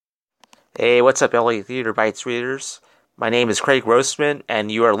Hey, what's up, LA Theater Bites readers? My name is Craig Roastman,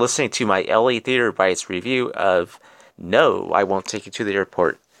 and you are listening to my LA Theater Bites review of No, I Won't Take You to the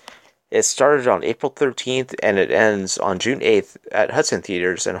Airport. It started on April 13th and it ends on June 8th at Hudson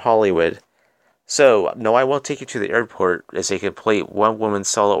Theaters in Hollywood. So, No, I Won't Take You to the Airport is a complete one-woman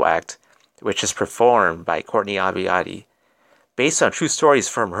solo act, which is performed by Courtney Abiati. Based on true stories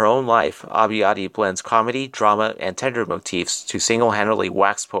from her own life, Abiati blends comedy, drama, and tender motifs to single-handedly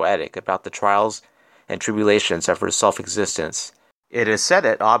wax poetic about the trials and tribulations of her self-existence. It is set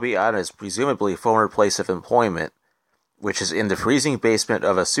at Abiati's presumably former place of employment, which is in the freezing basement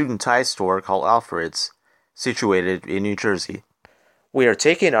of a suit and tie store called Alfred's, situated in New Jersey. We are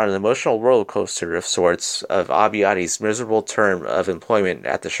taken on an emotional roller coaster of sorts of Abiati's miserable term of employment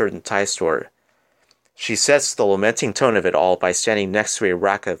at the shirt and tie store. She sets the lamenting tone of it all by standing next to a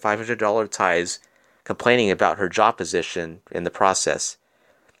rack of $500 ties, complaining about her job position in the process.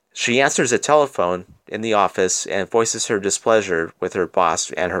 She answers a telephone in the office and voices her displeasure with her boss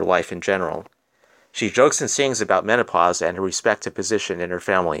and her life in general. She jokes and sings about menopause and her respective position in her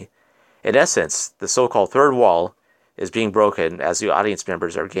family. In essence, the so-called third wall is being broken as the audience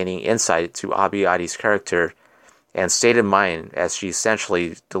members are gaining insight to Abiati's character and state of mind as she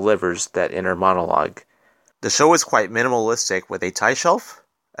essentially delivers that inner monologue. The show is quite minimalistic with a tie shelf,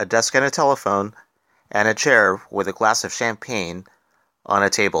 a desk and a telephone, and a chair with a glass of champagne on a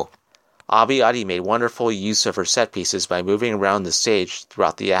table. Abiati made wonderful use of her set pieces by moving around the stage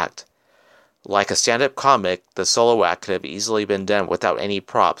throughout the act. Like a stand-up comic, the solo act could have easily been done without any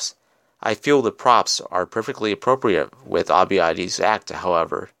props. I feel the props are perfectly appropriate with Abiati's act,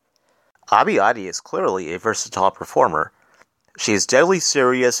 however. Abiati is clearly a versatile performer. She is deadly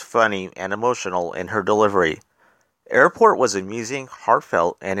serious, funny, and emotional in her delivery. Airport was amusing,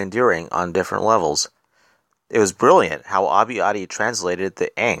 heartfelt, and endearing on different levels. It was brilliant how Abiati translated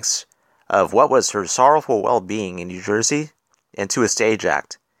the angst of what was her sorrowful well-being in New Jersey into a stage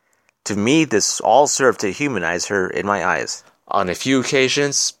act. To me, this all served to humanize her in my eyes. On a few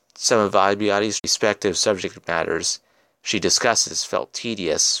occasions, some of Abiati's respective subject matters she discusses felt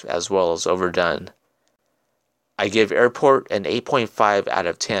tedious as well as overdone. I give Airport an 8.5 out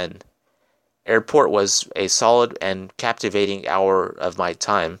of 10. Airport was a solid and captivating hour of my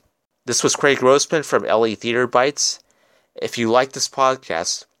time. This was Craig Grossman from LA Theater Bites. If you like this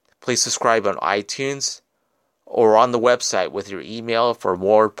podcast, please subscribe on iTunes or on the website with your email for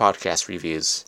more podcast reviews.